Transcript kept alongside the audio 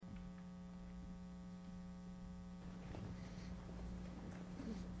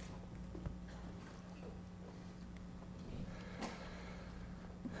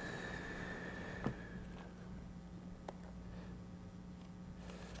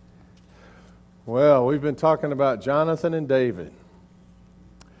Well, we've been talking about Jonathan and David.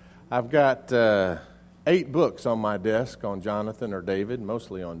 I've got 8 books on my desk on Jonathan or David,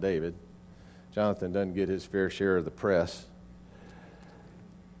 mostly on David. Jonathan doesn't get his fair share of the press.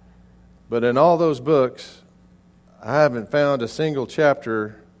 But in all those books, I haven't found a single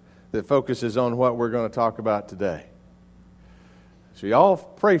chapter that focuses on what we're going to talk about today. So y'all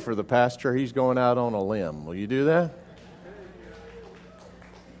pray for the pastor. He's going out on a limb. Will you do that?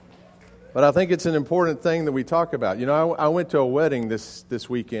 But I think it's an important thing that we talk about. You know, I went to a wedding this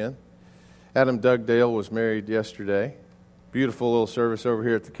weekend. Adam Dugdale was married yesterday. Beautiful little service over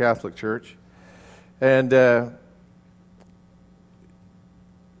here at the Catholic Church. And at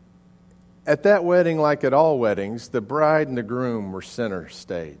that wedding, like at all weddings, the bride and the groom were center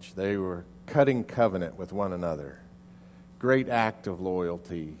stage. They were cutting covenant with one another. Great act of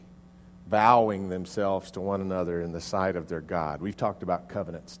loyalty, vowing themselves to one another in the sight of their God. We've talked about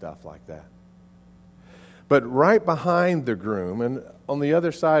covenant stuff like that. But right behind the groom, and on the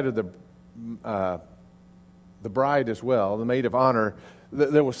other side of the bride as well, the maid of honor,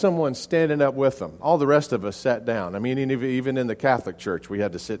 there was someone standing up with them. All the rest of us sat down. I mean, even in the Catholic Church, we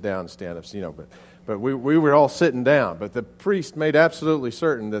had to sit down and stand up. You know, but we were all sitting down. But the priest made absolutely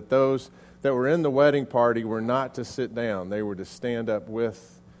certain that those that were in the wedding party were not to sit down. They were to stand up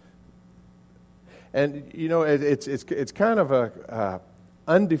with. And, you know, it's kind of a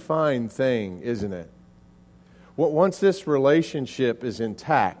undefined thing, isn't it? Once this relationship is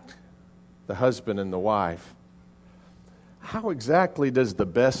intact, the husband and the wife, how exactly does the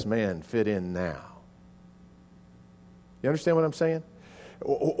best man fit in now? You understand what I'm saying?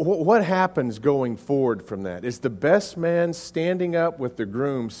 What happens going forward from that? Is the best man standing up with the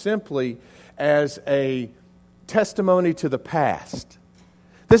groom simply as a testimony to the past?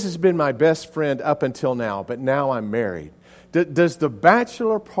 This has been my best friend up until now, but now I'm married. Does the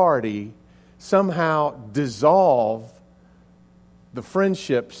bachelor party somehow dissolve the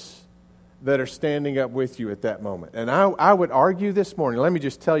friendships that are standing up with you at that moment? And I would argue this morning, let me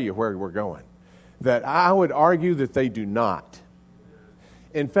just tell you where we're going, that I would argue that they do not.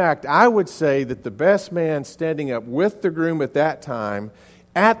 In fact, I would say that the best man standing up with the groom at that time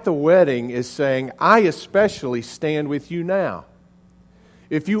at the wedding is saying, I especially stand with you now.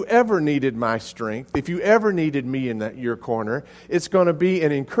 If you ever needed my strength, if you ever needed me in your corner, it's going to be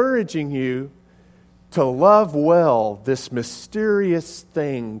in encouraging you to love well this mysterious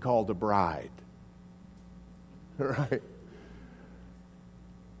thing called a bride. Right?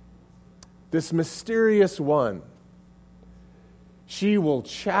 This mysterious one. She will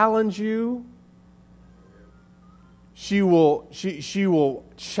challenge you. She will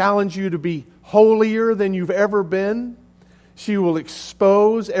challenge you to be holier than you've ever been. She will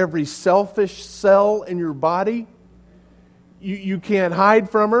expose every selfish cell in your body. You can't hide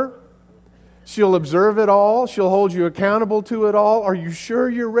from her. She'll observe it all. She'll hold you accountable to it all. Are you sure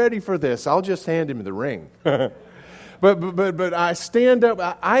you're ready for this? I'll just hand him the ring. But I stand up.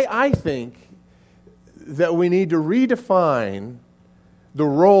 I think that we need to redefine the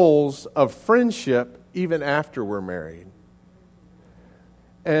roles of friendship even after we're married.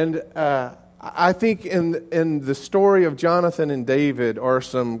 And I think in the story of Jonathan and David are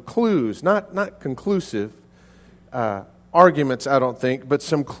some clues, not conclusive arguments, I don't think, but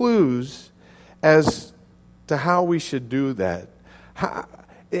some clues as to how we should do that.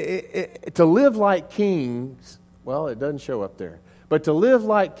 To live like kings, well, it doesn't show up there, but to live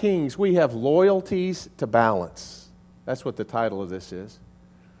like kings, we have loyalties to balance. That's what the title of this is.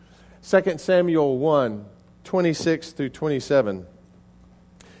 2 Samuel 1, 26 through 27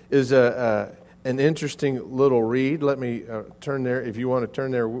 is an interesting little read. Let me turn there, if you want to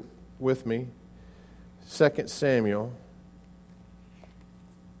turn there with me. 2 Samuel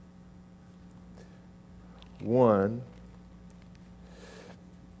 1.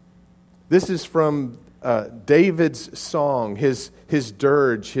 This is from David's song, his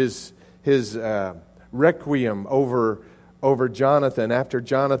dirge, his requiem over Jonathan after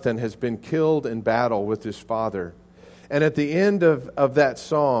Jonathan has been killed in battle with his father. And at the end of that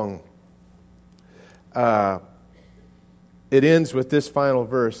song, it ends with this final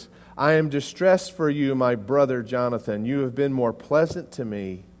verse. I am distressed for you, my brother Jonathan. You have been more pleasant to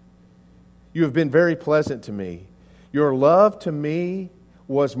me. You have been very pleasant to me. Your love to me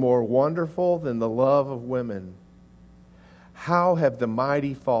was more wonderful than the love of women. How have the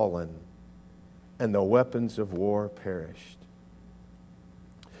mighty fallen and the weapons of war perished?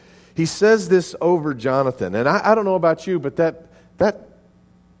 He says this over Jonathan. And I don't know about you, but that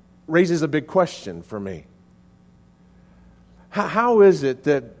raises a big question for me. How is it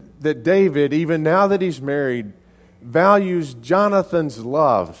that David, even now that he's married, values Jonathan's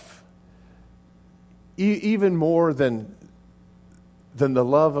love even more than the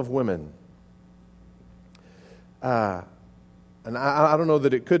love of women. And I don't know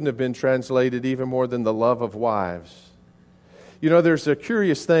that it couldn't have been translated even more than the love of wives. You know, there's a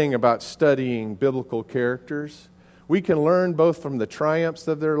curious thing about studying biblical characters. We can learn both from the triumphs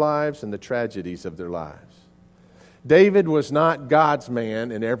of their lives and the tragedies of their lives. David was not God's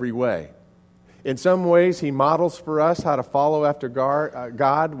man in every way. In some ways, he models for us how to follow after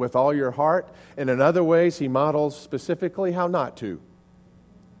God with all your heart. And in other ways, he models specifically how not to.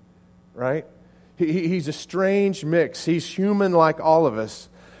 Right? He's a strange mix. He's human like all of us,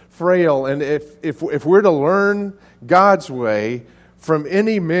 frail. And if we're to learn God's way from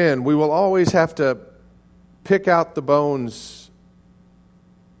any men, we will always have to pick out the bones,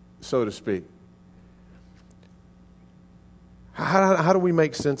 so to speak. How do we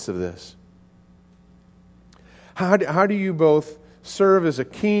make sense of this? How do you both serve as a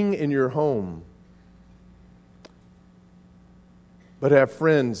king in your home, but have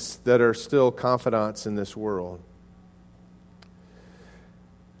friends that are still confidants in this world?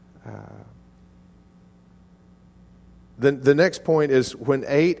 The next point is when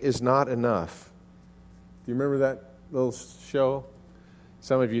 8 is not enough. Do you remember that little show?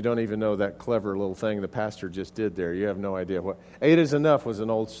 Some of you don't even know that clever little thing the pastor just did there. You have no idea what. 8 is Enough was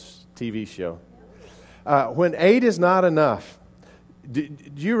an old TV show. When 8 is not enough, do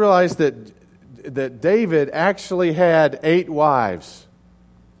you realize that David actually had 8 wives?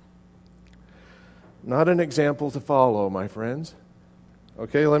 Not an example to follow, my friends.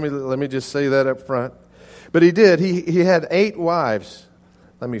 Okay, let me just say that up front. But he did. He had 8 wives.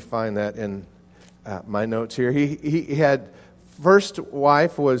 Let me find that in my notes here. He had, first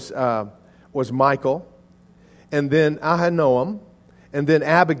wife was Michal, and then Ahinoam, and then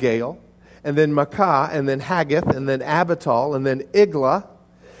Abigail, and then Maacah, and then Haggith, and then Abital, and then Iglah.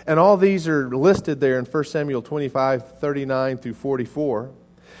 And all these are listed there in 1 Samuel 25, 39 through 44.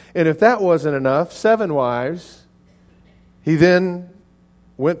 And if that wasn't enough, 7 wives, he then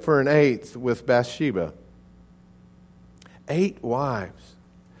went for an 8th with Bathsheba. 8 wives.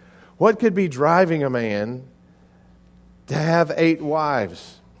 What could be driving a man to have 8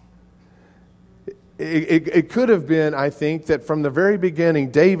 wives? It could have been, I think, that from the very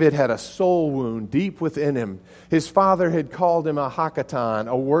beginning, David had a soul wound deep within him. His father had called him a Hakatan,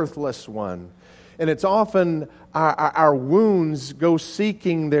 a worthless one. And it's often our wounds go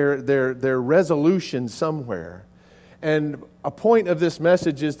seeking their resolution somewhere. And a point of this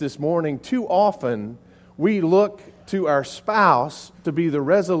message is this morning, too often we look to our spouse to be the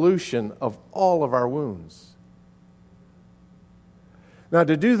resolution of all of our wounds. Now,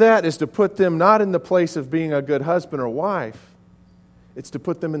 to do that is to put them not in the place of being a good husband or wife. It's to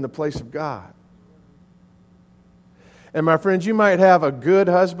put them in the place of God. And my friends, you might have a good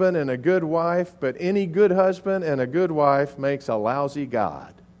husband and a good wife, but any good husband and a good wife makes a lousy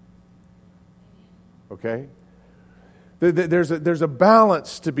God. Okay? There's a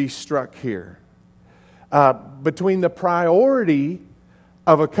balance to be struck here between the priority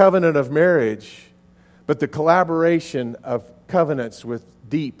of a covenant of marriage, but the collaboration of covenants with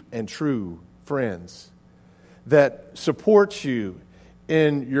deep and true friends that supports you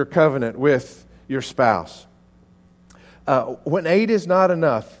in your covenant with your spouse. When 8 is not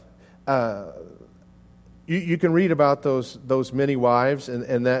enough, you can read about those many wives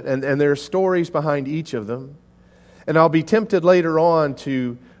and there are stories behind each of them. And I'll be tempted later on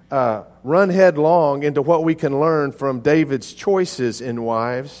to run headlong into what we can learn from David's choices in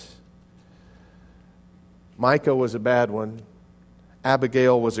wives. Micah was a bad one.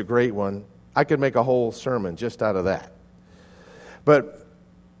 Abigail was a great one. I could make a whole sermon just out of that.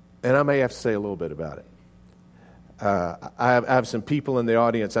 And I may have to say a little bit about it. I have some people in the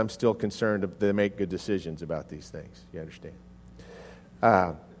audience I'm still concerned that they make good decisions about these things. You understand?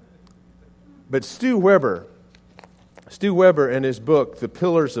 But Stu Weber in his book, The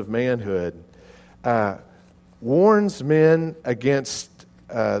Pillars of Manhood, warns men against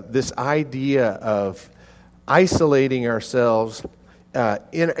this idea of isolating ourselves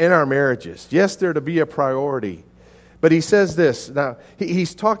in our marriages. Yes, they're to be a priority. But he says this. Now,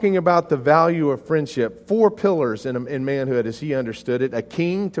 he's talking about the value of friendship. 4 pillars in manhood as he understood it. A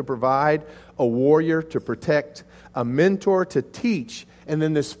king to provide, a warrior to protect, a mentor to teach. And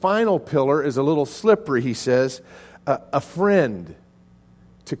then this final pillar is a little slippery, he says, a friend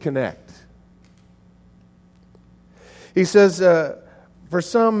to connect. He says, for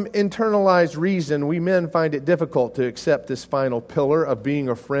some internalized reason, we men find it difficult to accept this final pillar of being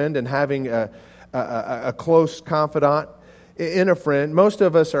a friend and having a close confidant in a friend. Most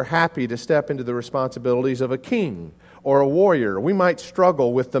of us are happy to step into the responsibilities of a king or a warrior. We might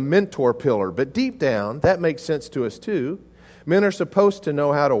struggle with the mentor pillar, but deep down, that makes sense to us too. Men are supposed to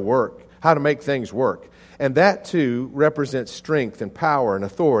know how to work, how to make things work. And that too represents strength and power and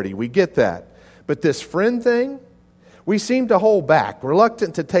authority. We get that. But this friend thing, we seem to hold back,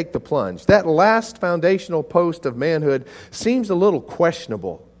 reluctant to take the plunge. That last foundational post of manhood seems a little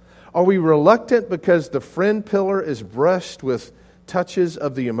questionable. Are we reluctant because the friend pillar is brushed with touches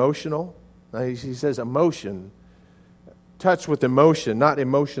of the emotional? Now, he says emotion, touched with emotion, not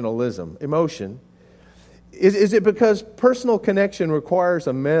emotionalism. Emotion. Is it because personal connection requires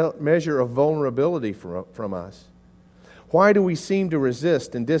a measure of vulnerability from us? Why do we seem to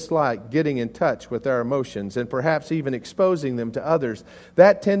resist and dislike getting in touch with our emotions and perhaps even exposing them to others?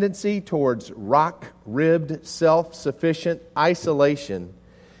 That tendency towards rock-ribbed, self-sufficient isolation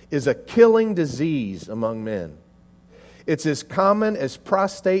is a killing disease among men. It's as common as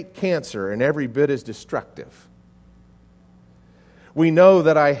prostate cancer and every bit as destructive. We know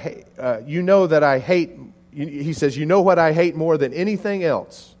that I hate, he says, you know what I hate more than anything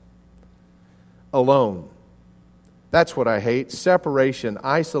else? Alone. That's what I hate. Separation,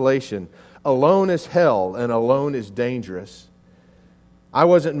 isolation. Alone is hell and alone is dangerous. I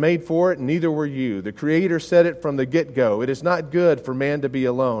wasn't made for it, neither were you. The Creator said it from the get-go. It is not good for man to be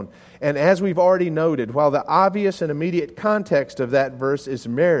alone. And as we've already noted, while the obvious and immediate context of that verse is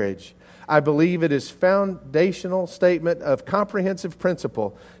marriage, I believe it is a foundational statement of comprehensive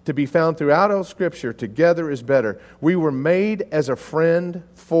principle to be found throughout all Scripture. Together is better. We were made as a friend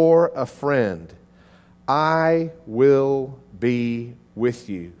for a friend. I will be with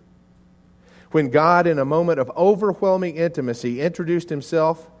you. When God, in a moment of overwhelming intimacy, introduced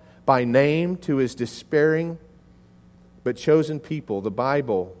Himself by name to His despairing but chosen people, the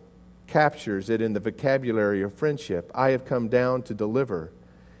Bible captures it in the vocabulary of friendship. I have come down to deliver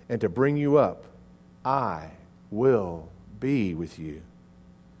and to bring you up. I will be with you.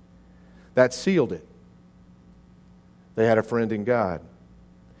 That sealed it. They had a friend in God.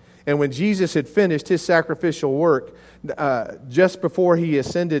 And when Jesus had finished His sacrificial work, just before He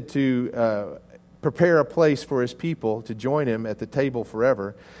ascended to prepare a place for His people to join Him at the table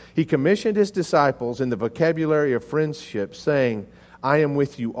forever, He commissioned His disciples in the vocabulary of friendship, saying, I am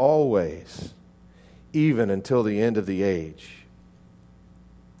with you always, even until the end of the age.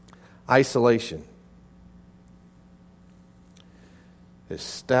 Isolation is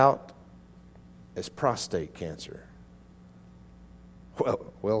stout as prostate cancer.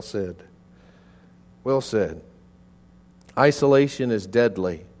 Well said. Well said. Isolation is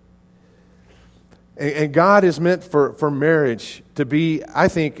deadly. And God is meant for marriage to be, I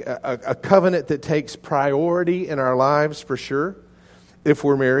think, a covenant that takes priority in our lives for sure, if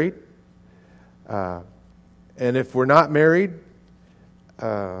we're married. And if we're not married,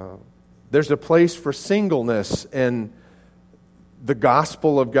 there's a place for singleness and the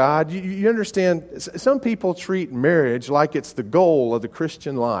gospel of God. You understand, some people treat marriage like it's the goal of the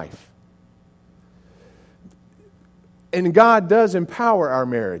Christian life. And God does empower our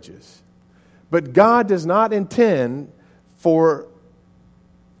marriages. But God does not intend for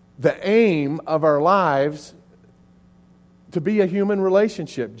the aim of our lives to be a human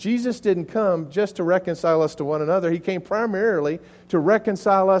relationship. Jesus didn't come just to reconcile us to one another. He came primarily to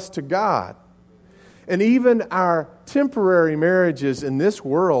reconcile us to God. And even our temporary marriages in this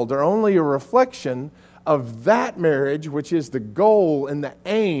world are only a reflection of that marriage, which is the goal and the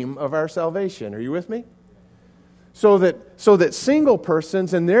aim of our salvation. Are you with me? So that single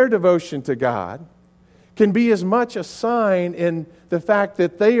persons in their devotion to God can be as much a sign in the fact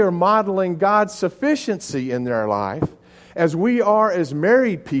that they are modeling God's sufficiency in their life as we are as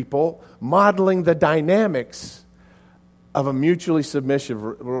married people modeling the dynamics of a mutually submissive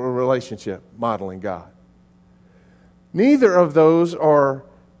relationship, modeling God. Neither of those are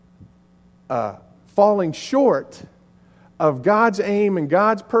falling short of God's aim and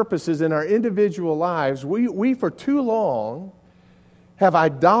God's purposes in our individual lives. We for too long have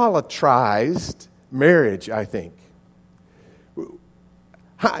idolatrized marriage, I think.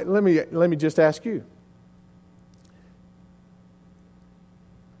 Let me just ask you.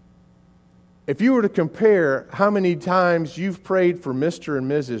 If you were to compare how many times you've prayed for Mr. and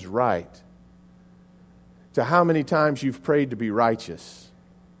Mrs. Right to how many times you've prayed to be righteous,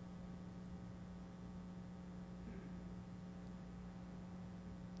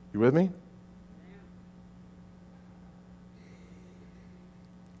 you with me?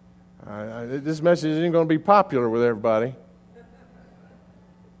 This message isn't going to be popular with everybody.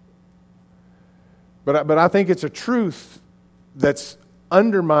 But I think it's a truth that's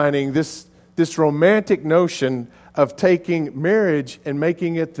undermining this romantic notion of taking marriage and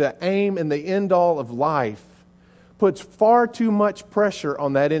making it the aim and the end all of life, puts far too much pressure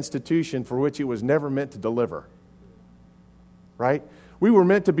on that institution for which it was never meant to deliver. Right? We were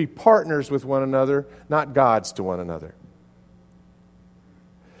meant to be partners with one another, not gods to one another.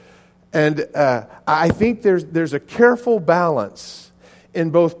 And I think there's a careful balance in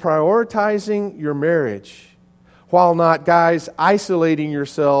both prioritizing your marriage while not, guys, isolating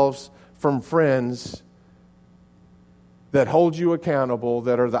yourselves from friends that hold you accountable,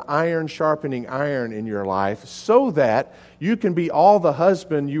 that are the iron sharpening iron in your life, so that you can be all the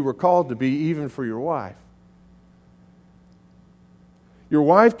husband you were called to be, even for your wife. Your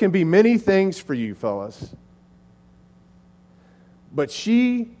wife can be many things for you, fellas. But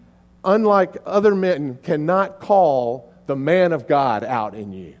she, unlike other men, cannot call the man of God out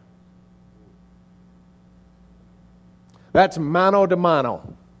in you. That's mano to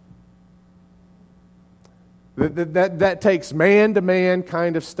mano. That takes man-to-man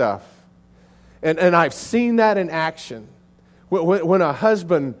kind of stuff. And I've seen that in action. When a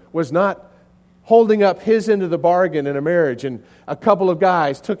husband was not holding up his end of the bargain in a marriage, and a couple of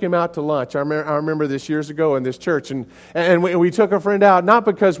guys took him out to lunch. I remember this years ago in this church, and we took a friend out, not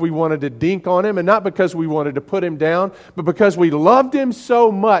because we wanted to dink on him, and not because we wanted to put him down, but because we loved him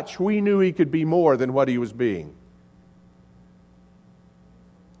so much, we knew he could be more than what he was being.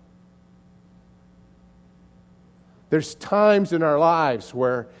 There's times in our lives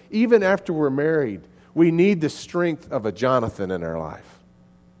where, even after we're married, we need the strength of a Jonathan in our life.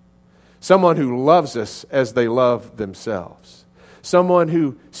 Someone who loves us as they love themselves. Someone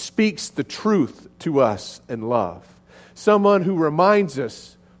who speaks the truth to us in love. Someone who reminds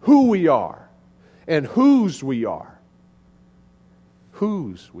us who we are and whose we are.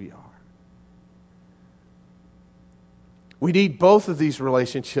 Whose we are. We need both of these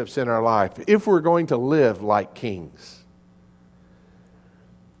relationships in our life if we're going to live like kings.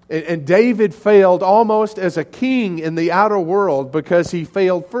 And David failed almost as a king in the outer world because he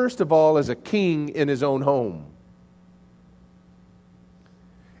failed, first of all, as a king in his own home.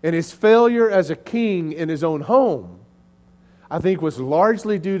 And his failure as a king in his own home, I think, was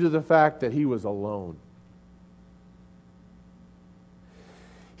largely due to the fact that he was alone.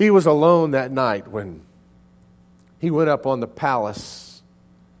 He was alone that night when he went up on the palace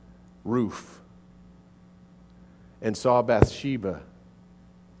roof and saw Bathsheba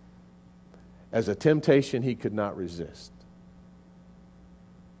as a temptation he could not resist.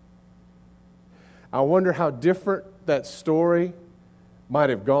 I wonder how different that story might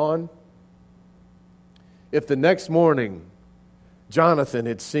have gone if the next morning Jonathan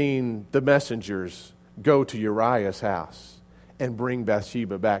had seen the messengers go to Uriah's house and bring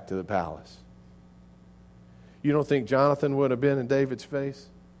Bathsheba back to the palace. You don't think Jonathan would have been in David's face?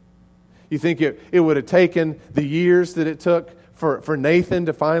 You think it would have taken the years that it took for Nathan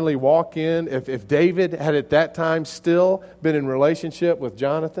to finally walk in if David had at that time still been in relationship with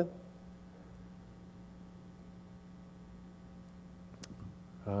Jonathan?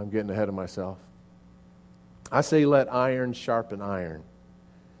 I'm getting ahead of myself. I say let iron sharpen iron.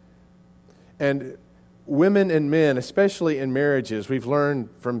 And women and men, especially in marriages, we've learned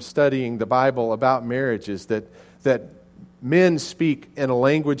from studying the Bible about marriages that men speak in a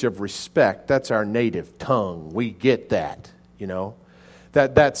language of respect. That's our native tongue. We get that, you know.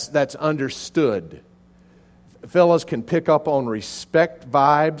 That's understood. Fellows can pick up on respect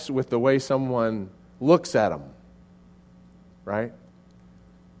vibes with the way someone looks at them, right?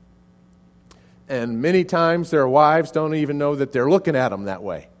 And many times their wives don't even know that they're looking at them that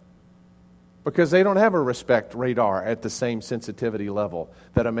way, because they don't have a respect radar at the same sensitivity level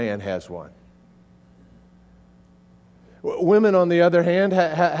that a man has one. Women, on the other hand,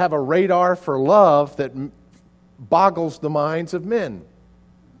 have a radar for love that boggles the minds of men.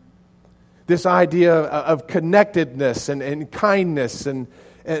 This idea of connectedness and kindness and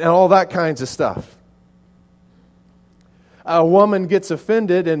all that kinds of stuff. A woman gets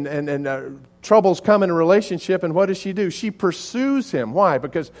offended and troubles come in a relationship, and what does she do? She pursues him. Why?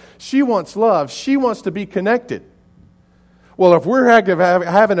 Because she wants love. She wants to be connected. Well, if we're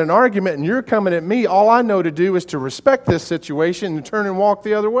having an argument and you're coming at me, all I know to do is to respect this situation and turn and walk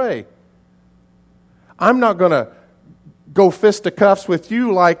the other way. I'm not going to go fisticuffs with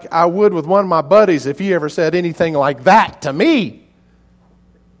you like I would with one of my buddies if he ever said anything like that to me.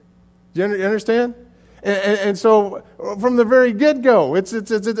 Do you understand? And so from the very get-go, it's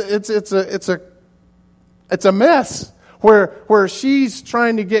a mess where she's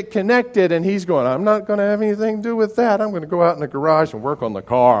trying to get connected and he's going, I'm not going to have anything to do with that. I'm going to go out in the garage and work on the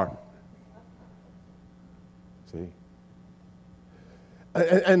car. See?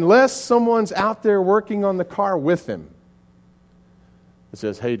 Unless someone's out there working on the car with him, it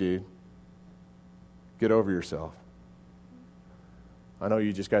says, hey, dude, get over yourself. I know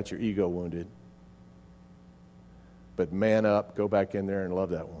you just got your ego wounded. But man up, go back in there and love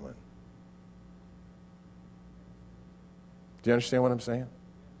that woman. Do you understand what I'm saying?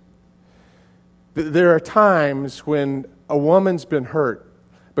 There are times when a woman's been hurt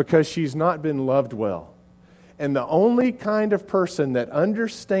because she's not been loved well. And the only kind of person that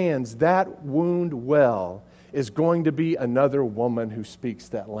understands that wound well is going to be another woman who speaks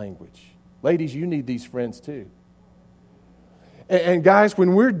that language. Ladies, you need these friends too. And guys,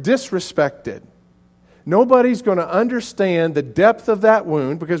 when we're disrespected, nobody's going to understand the depth of that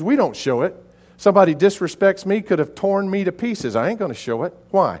wound because we don't show it. Somebody disrespects me, could have torn me to pieces. I ain't going to show it.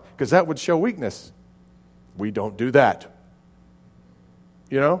 Why? Because that would show weakness. We don't do that.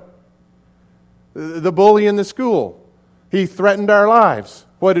 You know? The bully in the school, he threatened our lives.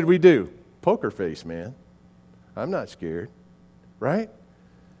 What did we do? Poker face, man. I'm not scared. Right?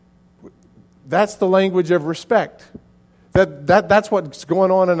 That's the language of respect. That's what's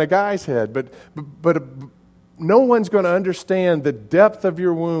going on in a guy's head. But no one's going to understand the depth of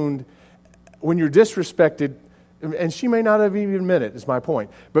your wound when you're disrespected, and she may not have even admitted it, is my point,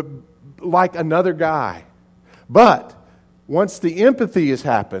 but like another guy. But once the empathy has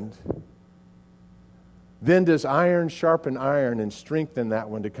happened, then does iron sharpen iron and strengthen that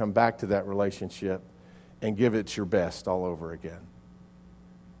one to come back to that relationship and give it your best all over again.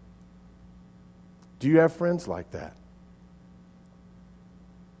 Do you have friends like that?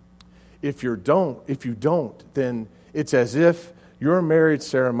 If you don't, then it's as if your marriage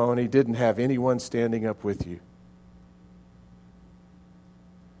ceremony didn't have anyone standing up with you.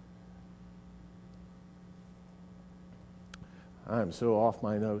 I'm so off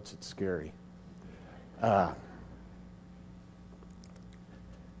my notes, it's scary.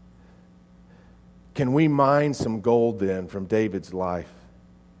 Can we mine some gold then from David's life?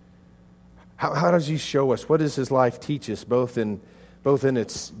 How does he show us? What does his life teach us, both in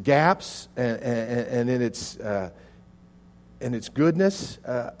its gaps and in its goodness,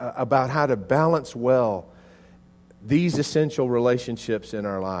 about how to balance well these essential relationships in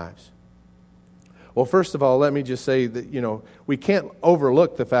our lives? Well, first of all, let me just say that, we can't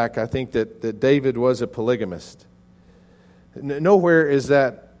overlook the fact, I think, that David was a polygamist. Nowhere is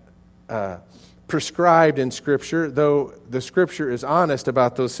that prescribed in Scripture, though the Scripture is honest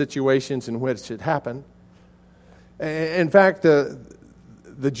about those situations in which it happened. In fact,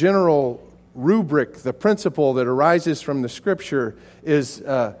 the general rubric, the principle that arises from the Scripture is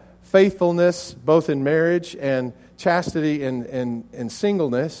faithfulness, both in marriage and chastity and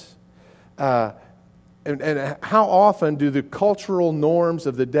singleness. And how often do the cultural norms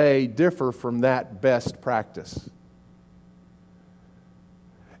of the day differ from that best practice?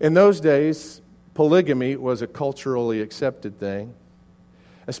 In those days, polygamy was a culturally accepted thing,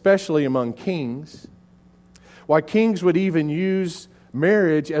 especially among kings. Why, kings would even use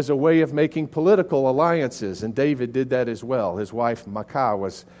marriage as a way of making political alliances, and David did that as well. His wife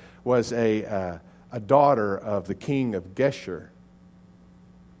Maacah was a daughter of the king of Geshur.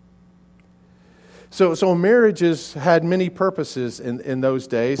 So marriages had many purposes in those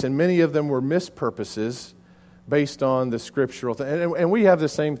days, and many of them were mispurposes based on the scriptural thing. And we have the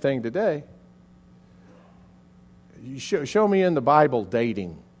same thing today. You show me in the Bible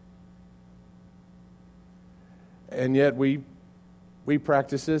dating. And yet we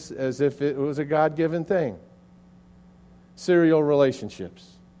practice this as if it was a God-given thing. Serial relationships.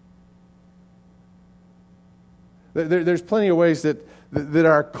 There's plenty of ways that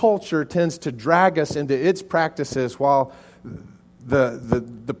our culture tends to drag us into its practices, while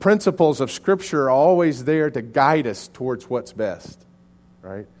the principles of Scripture are always there to guide us towards what's best,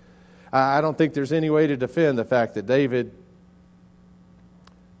 right? I don't think there's any way to defend the fact that David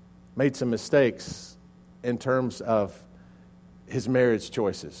made some mistakes in terms of his marriage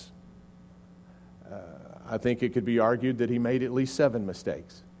choices. I think it could be argued that he made at least 7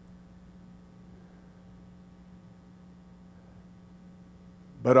 mistakes.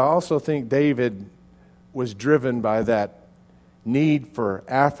 But I also think David was driven by that need for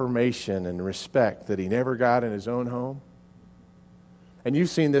affirmation and respect that he never got in his own home. And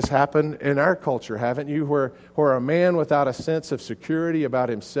you've seen this happen in our culture, haven't you? Where a man without a sense of security about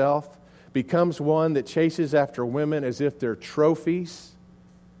himself becomes one that chases after women as if they're trophies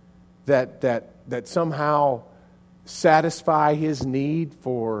that somehow satisfy his need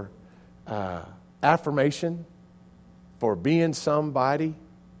for affirmation, for being somebody.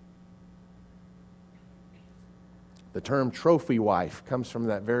 The term trophy wife comes from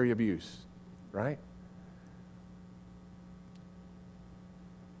that very abuse, right?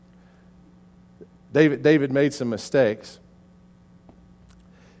 David made some mistakes.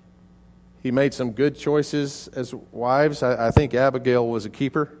 He made some good choices as wives. I think Abigail was a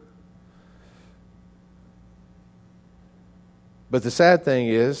keeper. But the sad thing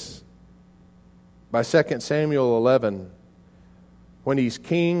is, by 2 Samuel 11, when he's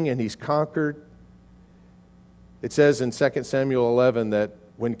king and he's conquered, it says in 2 Samuel 11 that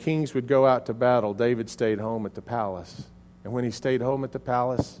when kings would go out to battle, David stayed home at the palace. And when he stayed home at the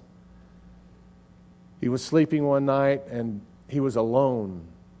palace, he was sleeping one night and he was alone.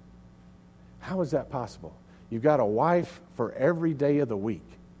 How is that possible? You've got a wife for every day of the week.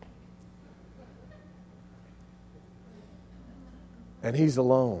 And he's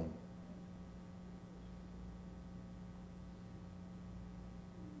alone.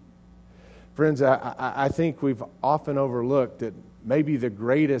 Friends, I think we've often overlooked that maybe the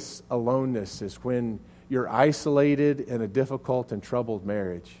greatest aloneness is when you're isolated in a difficult and troubled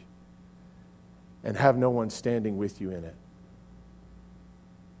marriage and have no one standing with you in it.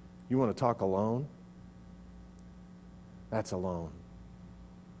 You want to talk alone? That's alone.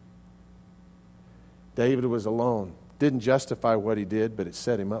 David was alone. Didn't justify what he did, but it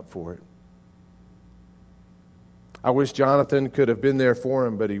set him up for it. I wish Jonathan could have been there for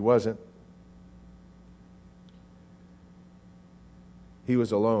him, but he wasn't. He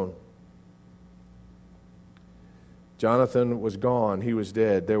was alone. Jonathan was gone. He was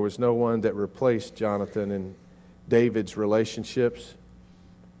dead. There was no one that replaced Jonathan in David's relationships.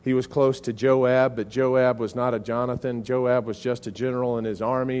 He was close to Joab, but Joab was not a Jonathan. Joab was just a general in his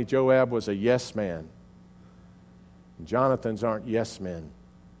army. Joab was a yes man. Jonathans aren't yes men.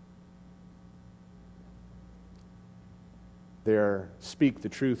 They're speak the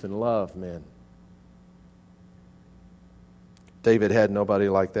truth and love men. David had nobody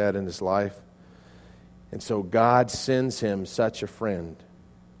like that in his life. And so God sends him such a friend.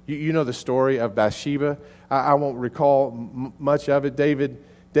 You know the story of Bathsheba. I won't recall much of it.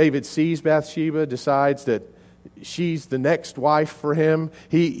 David sees Bathsheba, decides that she's the next wife for him.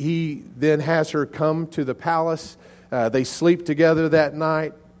 He then has her come to the palace. They sleep together that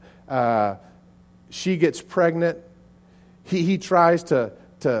night. She gets pregnant. He tries to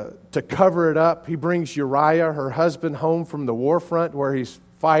cover it up. He brings Uriah, her husband, home from the war front where he's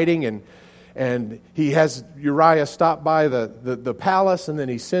fighting, and he has Uriah stop by the palace, and then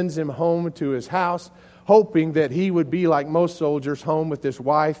he sends him home to his house, hoping that he would be like most soldiers, home with his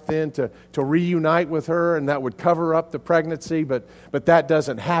wife then to reunite with her, and that would cover up the pregnancy, but that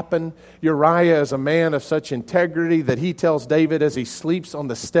doesn't happen. Uriah is a man of such integrity that he tells David as he sleeps on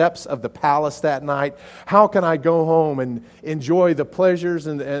the steps of the palace that night, how can I go home and enjoy the pleasures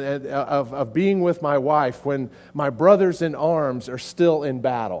of being with my wife when my brothers in arms are still in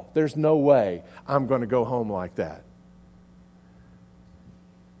battle? There's no way I'm going to go home like that.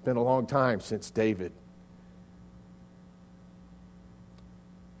 It's been a long time since David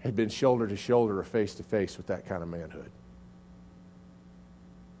had been shoulder to shoulder or face to face with that kind of manhood.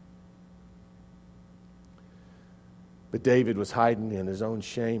 But David was hiding in his own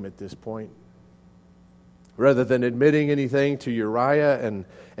shame at this point. Rather than admitting anything to Uriah and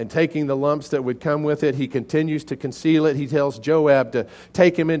taking the lumps that would come with it, he continues to conceal it. He tells Joab to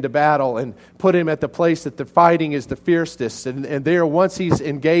take him into battle and put him at the place that the fighting is the fiercest. And there, once he's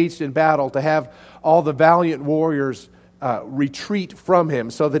engaged in battle, to have all the valiant warriors retreat from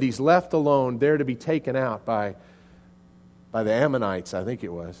him so that he's left alone there to be taken out by the Ammonites, I think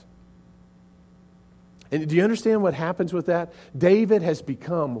it was. And do you understand what happens with that? David has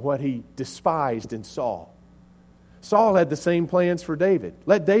become what he despised in Saul. Saul had the same plans for David.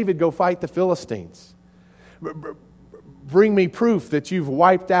 Let David go fight the Philistines. Bring me proof that you've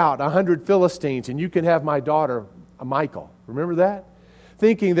wiped out 100 Philistines and you can have my daughter, Michal. Remember that?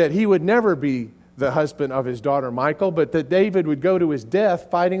 Thinking that he would never be the husband of his daughter Michal, but that David would go to his death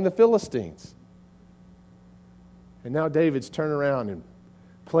fighting the Philistines. And now David's turned around and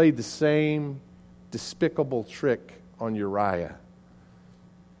played the same despicable trick on Uriah.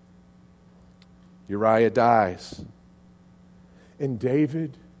 Uriah dies. And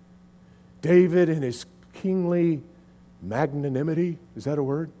David in his kingly magnanimity, is that a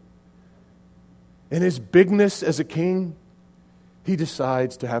word? In his bigness as a king, he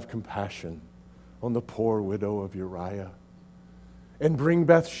decides to have compassion on the poor widow of Uriah and bring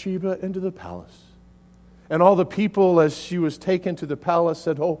Bathsheba into the palace. And all the people, as she was taken to the palace,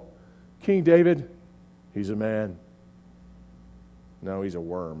 said, "Oh, King David, he's a man. No, he's a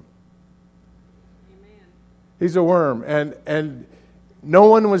worm." Amen. He's a worm. And no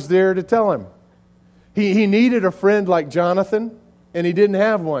one was there to tell him. He needed a friend like Jonathan, and he didn't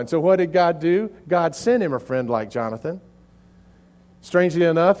have one. So what did God do? God sent him a friend like Jonathan. Strangely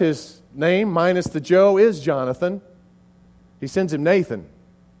enough, his name, minus the Joe, is Jonathan. He sends him Nathan.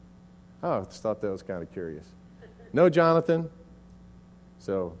 Oh, I just thought that was kind of curious. No, Jonathan.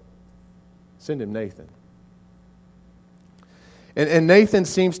 So send him Nathan. And Nathan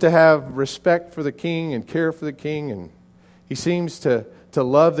seems to have respect for the king and care for the king, and he seems to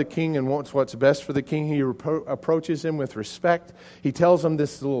love the king and wants what's best for the king. He approaches him with respect. He tells him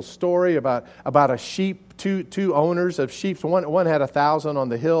this little story about a sheep, two owners of sheep. One had 1,000 on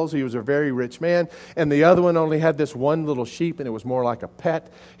the hills. He was a very rich man. And the other one only had this one little sheep, and it was more like a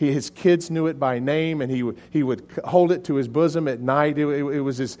pet. His kids knew it by name, and he would hold it to his bosom at night. It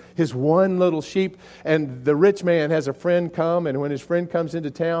was his one little sheep. And the rich man has a friend come, and when his friend comes into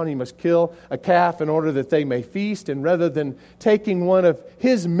town, he must kill a calf in order that they may feast. And rather than taking one of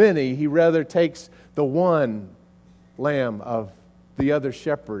his many, he rather takes the one lamb of the other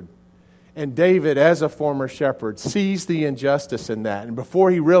shepherd. And David, as a former shepherd, sees the injustice in that. And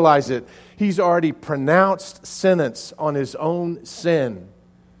before he realizes it, he's already pronounced sentence on his own sin.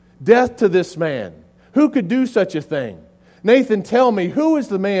 Death to this man. Who could do such a thing? Nathan, tell me, who is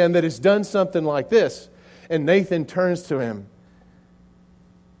the man that has done something like this? And Nathan turns to him.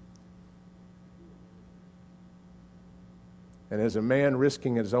 And as a man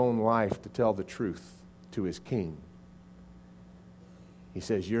risking his own life to tell the truth to his king, he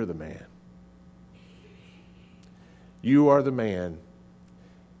says, you're the man. You are the man.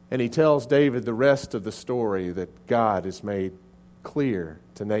 And he tells David the rest of the story that God has made clear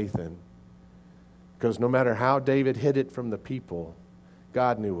to Nathan. Because no matter how David hid it from the people,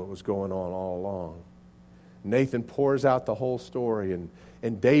 God knew what was going on all along. Nathan pours out the whole story,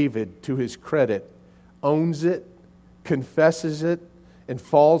 and David, to his credit, owns it, confesses it, and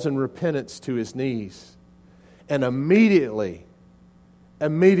falls in repentance to his knees. And immediately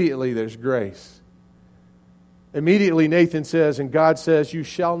there's grace. Immediately Nathan says, and God says, you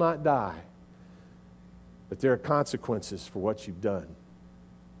shall not die. But there are consequences for what you've done.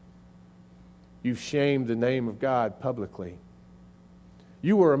 You've shamed the name of God publicly.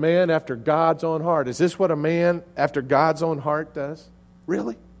 You were a man after God's own heart. Is this what a man after God's own heart does?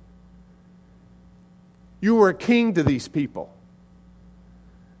 Really? You were a king to these people.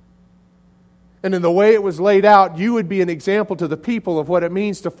 And in the way it was laid out, you would be an example to the people of what it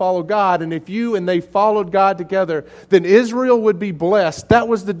means to follow God. And if you and they followed God together, then Israel would be blessed. That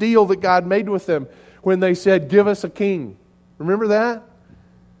was the deal that God made with them when they said, give us a king. Remember that?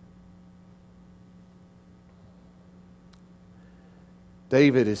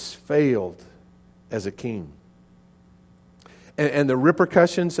 David has failed as a king. And the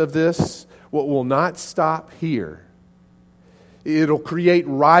repercussions of this will not stop here. It'll create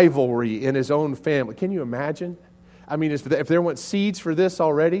rivalry in his own family. Can you imagine? I mean, if there weren't seeds for this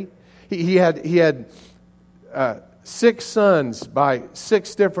already, he had 6 sons by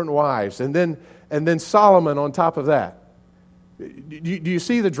 6 different wives, and then Solomon on top of that. Do you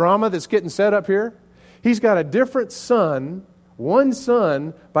see the drama that's getting set up here? He's got a different son, one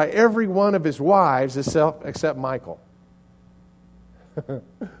son by every one of his wives except Michal.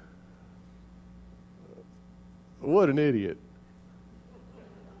 What an idiot.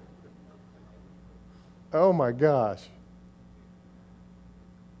 Oh my gosh.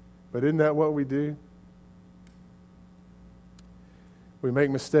 But isn't that what we do? We make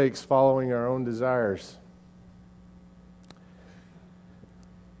mistakes following our own desires.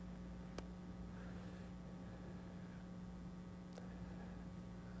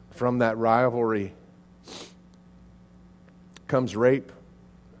 From that rivalry comes rape.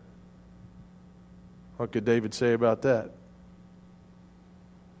 What could David say about that?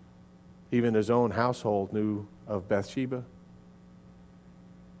 Even his own household knew of Bathsheba.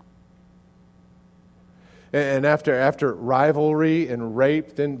 And after rivalry and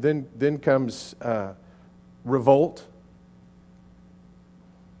rape, then comes revolt.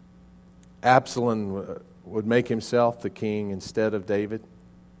 Absalom would make himself the king instead of David.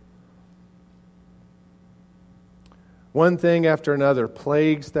 One thing after another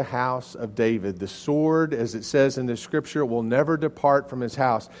plagues the house of David. The sword, as it says in the scripture, will never depart from his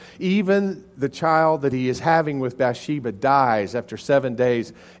house. Even the child that he is having with Bathsheba dies after 7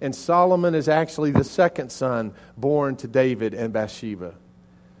 days. And Solomon is actually the second son born to David and Bathsheba.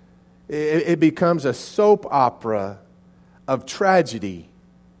 It becomes a soap opera of tragedy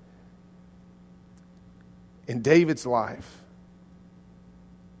in David's life.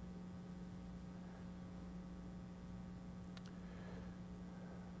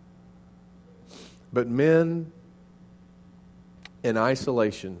 But men in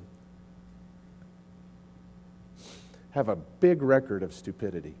isolation have a big record of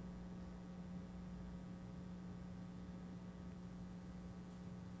stupidity.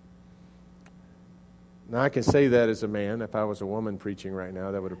 Now, I can say that as a man. If I was a woman preaching right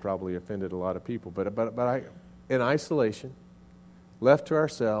now, that would have probably offended a lot of people. But I, in isolation, left to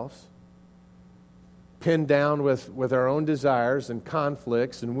ourselves, pinned down with our own desires and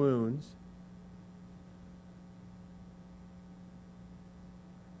conflicts and wounds,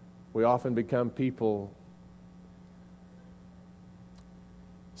 we often become people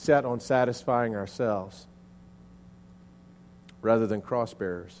set on satisfying ourselves rather than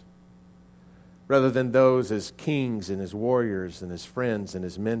cross-bearers, rather than those as kings and as warriors and as friends and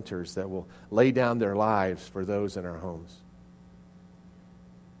as mentors that will lay down their lives for those in our homes.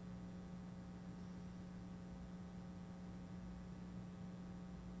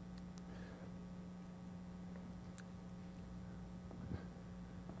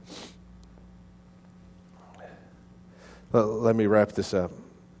 Well, let me wrap this up.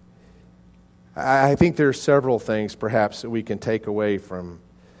 I think there are several things perhaps that we can take away from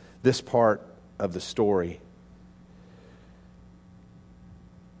this part of the story.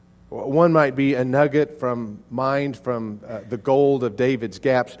 One might be a nugget from the gold of David's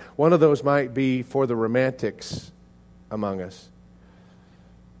gaps. One of those might be for the romantics among us.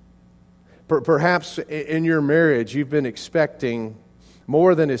 Perhaps in your marriage you've been expecting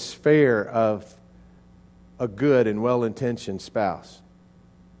more than is fair of a good and well-intentioned spouse.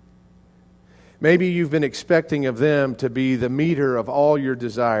 Maybe you've been expecting of them to be the meter of all your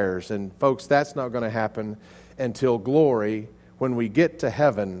desires. And folks, that's not going to happen until glory, when we get to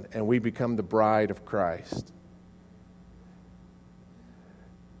heaven and we become the bride of Christ.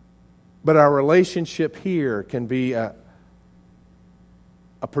 But our relationship here can be a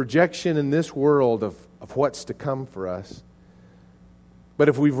projection in this world of what's to come for us. But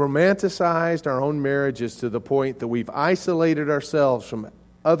if we've romanticized our own marriages to the point that we've isolated ourselves from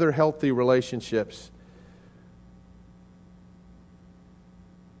other healthy relationships,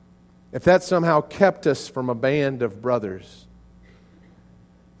 if that somehow kept us from a band of brothers,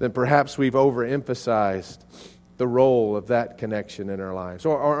 then perhaps we've overemphasized the role of that connection in our lives.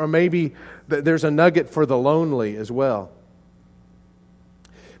 Or maybe there's a nugget for the lonely as well.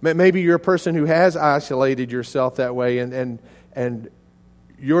 Maybe you're a person who has isolated yourself that way, and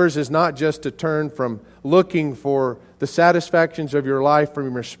yours is not just to turn from looking for the satisfactions of your life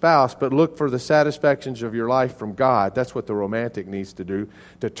from your spouse, but look for the satisfactions of your life from God. That's what the romantic needs to do,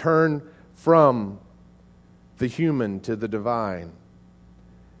 to turn from the human to the divine.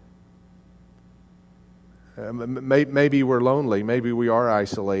 Maybe we're lonely. Maybe we are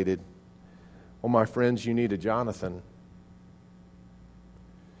isolated. Well, my friends, you need a Jonathan.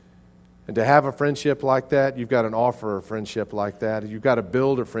 And to have a friendship like that, you've got to offer a friendship like that. You've got to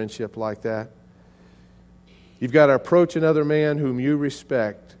build a friendship like that. You've got to approach another man whom you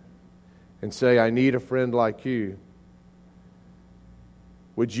respect and say, I need a friend like you.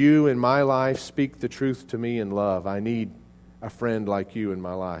 Would you in my life speak the truth to me in love? I need a friend like you in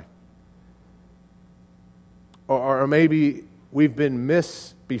my life. Or maybe we've been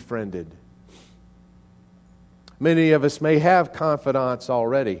misbefriended. Many of us may have confidants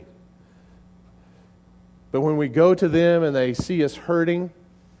already. But when we go to them and they see us hurting,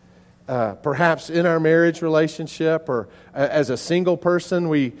 perhaps in our marriage relationship or as a single person,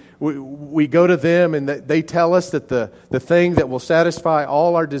 we go to them and they tell us that the thing that will satisfy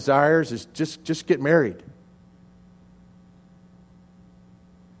all our desires is just get married.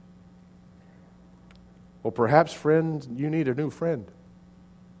 Well, perhaps, friend, you need a new friend.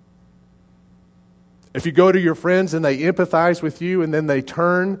 If you go to your friends and they empathize with you and then they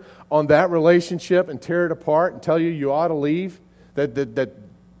turn on that relationship and tear it apart and tell you ought to leave, that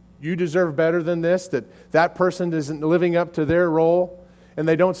you deserve better than this, that person isn't living up to their role, and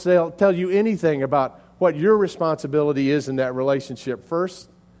they don't tell you anything about what your responsibility is in that relationship first,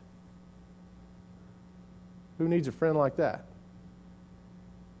 who needs a friend like that?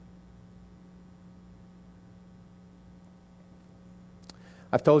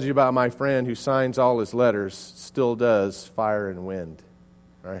 I've told you about my friend who signs all his letters, still does, fire and wind.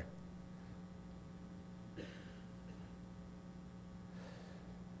 Right?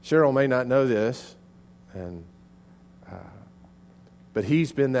 Cheryl may not know this, but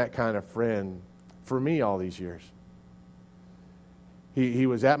he's been that kind of friend for me all these years. He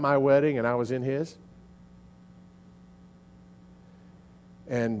was at my wedding and I was in his.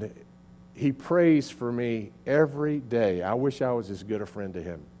 And he prays for me every day. I wish I was as good a friend to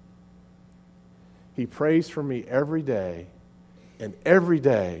him. He prays for me every day, and every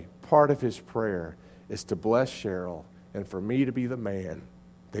day part of his prayer is to bless Cheryl and for me to be the man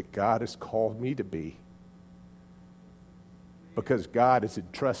that God has called me to be, because God has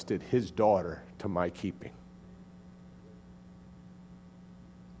entrusted his daughter to my keeping.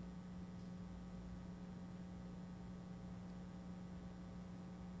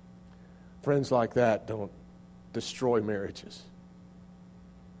 Friends like that don't destroy marriages.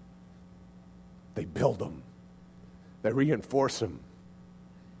 They build them. They reinforce them.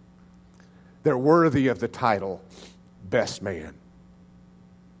 They're worthy of the title, best man.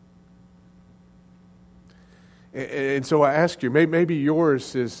 And so I ask you, maybe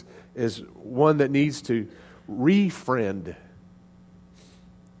yours is one that needs to re-friend.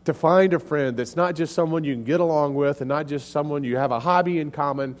 To find a friend that's not just someone you can get along with and not just someone you have a hobby in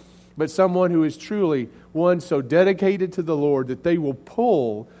common, but someone who is truly one so dedicated to the Lord that they will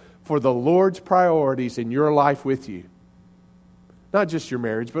pull for the Lord's priorities in your life with you. Not just your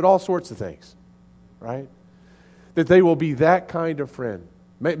marriage, but all sorts of things, right? That they will be that kind of friend.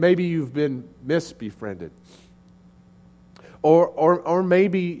 Maybe you've been misbefriended. Or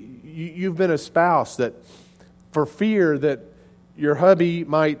maybe you've been a spouse that, for fear that your hubby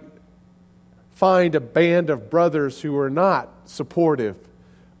might find a band of brothers who are not supportive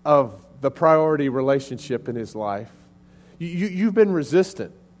of the priority relationship in his life, you've been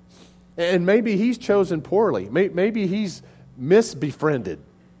resistant. And maybe he's chosen poorly. Maybe he's misbefriended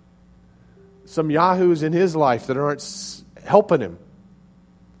some yahoos in his life that aren't helping him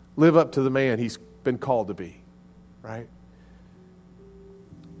live up to the man he's been called to be, right?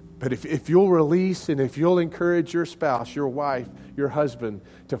 But if you'll release and if you'll encourage your spouse, your wife, your husband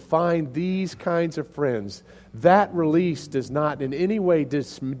to find these kinds of friends, that release does not in any way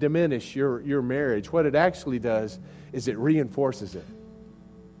diminish your marriage. What it actually does is it reinforces it,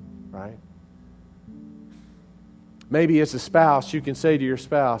 right? Maybe as a spouse, you can say to your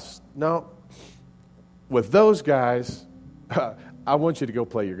spouse, no, with those guys, I want you to go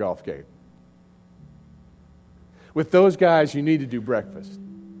play your golf game. With those guys, you need to do breakfast.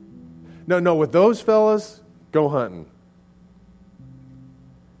 No, with those fellas, go hunting.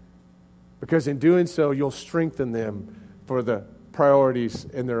 Because in doing so, you'll strengthen them for the priorities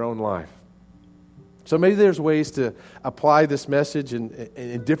in their own life. So maybe there's ways to apply this message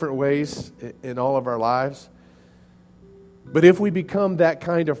in different ways in all of our lives. But if we become that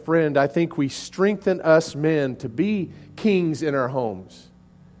kind of friend, I think we strengthen us men to be kings in our homes.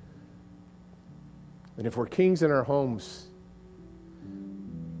 And if we're kings in our homes,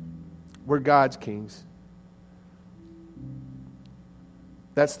 we're God's kings.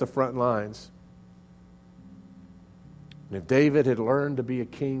 That's the front lines. And if David had learned to be a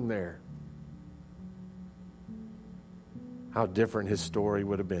king there, how different his story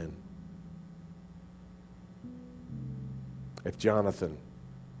would have been. If Jonathan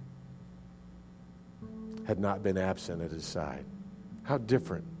had not been absent at his side, how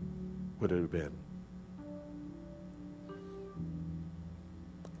different would it have been?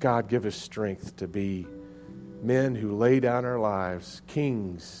 God, give us strength to be men who lay down our lives,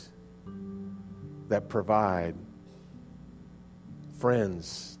 kings that provide,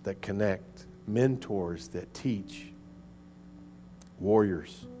 friends that connect, mentors that teach,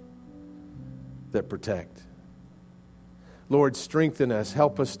 warriors that protect. Lord, strengthen us.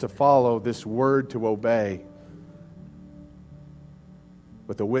 Help us to follow this word to obey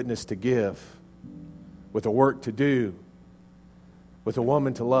with a witness to give, with a work to do, with a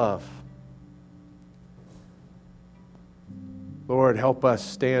woman to love. Lord, help us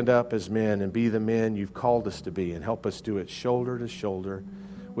stand up as men and be the men you've called us to be, and help us do it shoulder to shoulder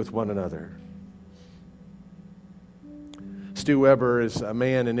with one another. Stu Weber is a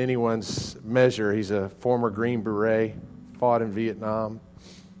man in anyone's measure. He's a former Green Beret, fought in Vietnam.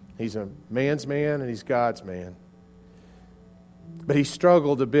 He's a man's man and he's God's man. But he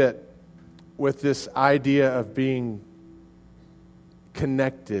struggled a bit with this idea of being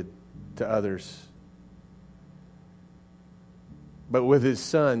connected to others. But with his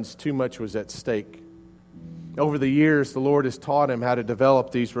sons, too much was at stake. Over the years, the Lord has taught him how to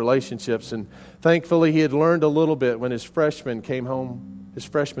develop these relationships, and thankfully he had learned a little bit when his freshman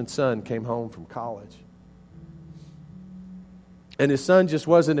son came home from college. And his son just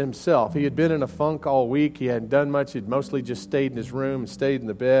wasn't himself. He had been in a funk all week. He hadn't done much. He'd mostly just stayed in his room and stayed in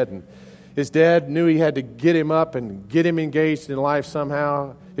the bed. And his dad knew he had to get him up and get him engaged in life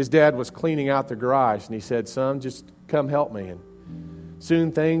somehow. His dad was cleaning out the garage, and he said, "Son, just come help me." And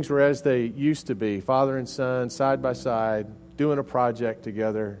soon things were as they used to be, father and son, side by side, doing a project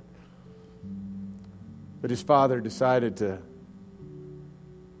together. But his father decided to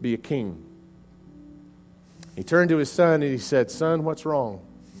be a king. He turned to his son and he said, "Son, what's wrong?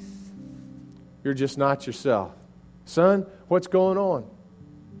 You're just not yourself. Son, what's going on?"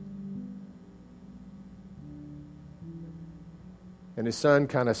 And his son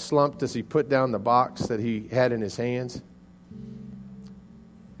kind of slumped as he put down the box that he had in his hands.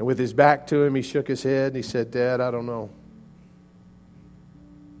 And with his back to him, he shook his head and he said, "Dad, I don't know."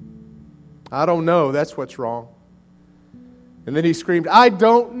 I don't know. That's what's wrong. And then he screamed, I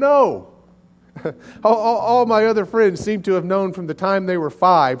don't know. All my other friends seem to have known from the time they were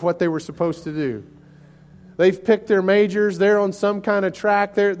 5 what they were supposed to do. They've picked their majors. They're on some kind of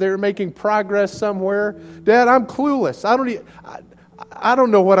track. They're making progress somewhere. Dad, I'm clueless. I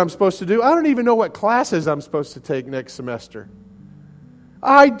don't know what I'm supposed to do. I don't even know what classes I'm supposed to take next semester.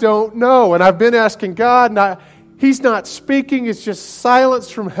 I don't know. And I've been asking God, and He's not speaking. It's just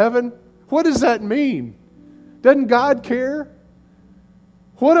silence from heaven. What does that mean? Doesn't God care?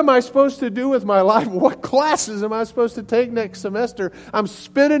 What am I supposed to do with my life? What classes am I supposed to take next semester? I'm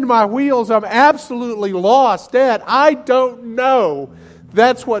spinning my wheels. I'm absolutely lost. Dad, I don't know.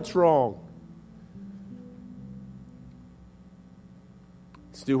 That's what's wrong.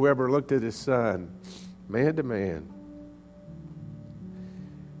 Stu Weber looked at his son, man to man.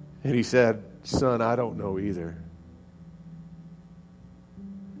 And he said, son, I don't know either.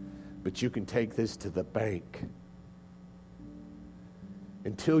 But you can take this to the bank.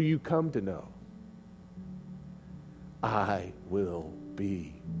 Until you come to know, I will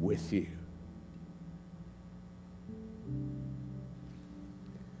be with you.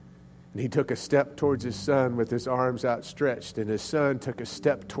 And he took a step towards his son with his arms outstretched, and his son took a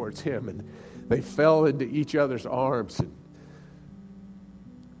step towards him, and they fell into each other's arms. And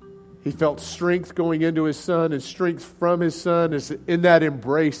he felt strength going into his son and strength from his son. As in that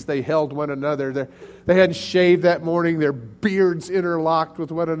embrace, they held one another. They hadn't shaved that morning. Their beards interlocked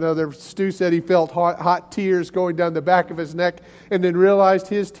with one another. Stu said he felt hot tears going down the back of his neck, and then realized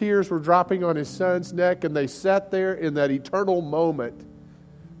his tears were dropping on his son's neck, and they sat there in that eternal moment.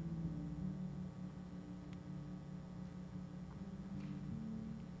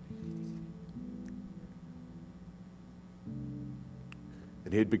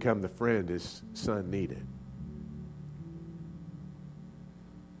 And he'd become the friend his son needed.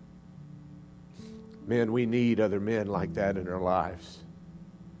 Men, we need other men like that in our lives.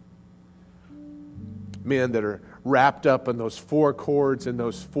 Men that are wrapped up in those 4 cords and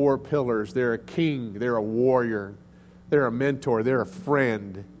those 4 pillars. They're a king, they're a warrior, they're a mentor, they're a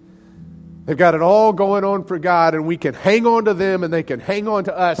friend. They've got it all going on for God, and we can hang on to them and they can hang on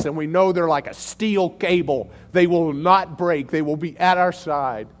to us, and we know they're like a steel cable. They will not break. They will be at our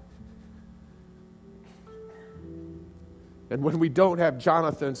side. And when we don't have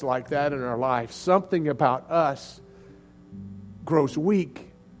Jonathans like that in our life, something about us grows weak,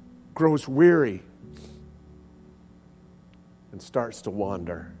 grows weary, and starts to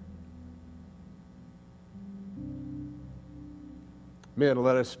wander. Men,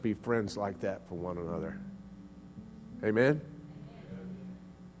 let us be friends like that for one another. Amen?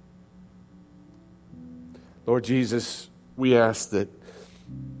 Lord Jesus, we ask that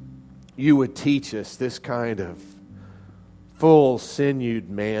you would teach us this kind of full sinewed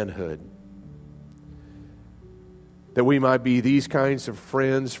manhood. That we might be these kinds of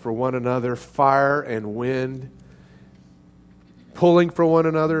friends for one another, fire and wind, pulling for one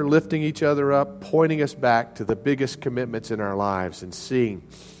another, lifting each other up, pointing us back to the biggest commitments in our lives, and seeing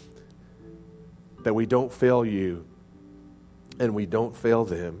that we don't fail you and we don't fail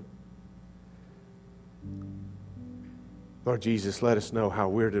them. Lord Jesus, let us know how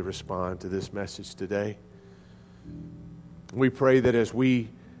we're to respond to this message today. We pray that as we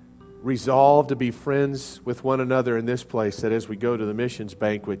resolve to be friends with one another in this place, that as we go to the missions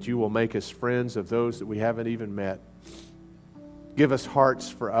banquet, you will make us friends of those that we haven't even met. Give us hearts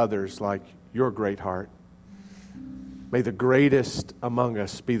for others like your great heart. May the greatest among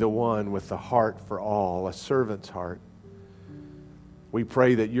us be the one with the heart for all, a servant's heart. We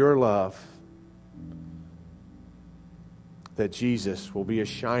pray that your love, that Jesus will be a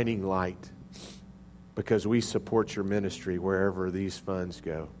shining light because we support your ministry wherever these funds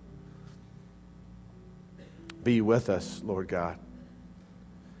go. Be with us, Lord God,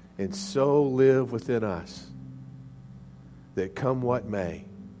 and so live within us that come what may,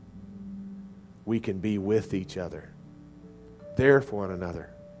 we can be with each other, there for one another,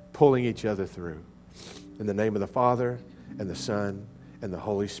 pulling each other through. In the name of the Father, and the Son, and the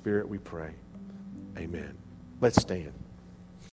Holy Spirit we pray. Amen. Let's stand.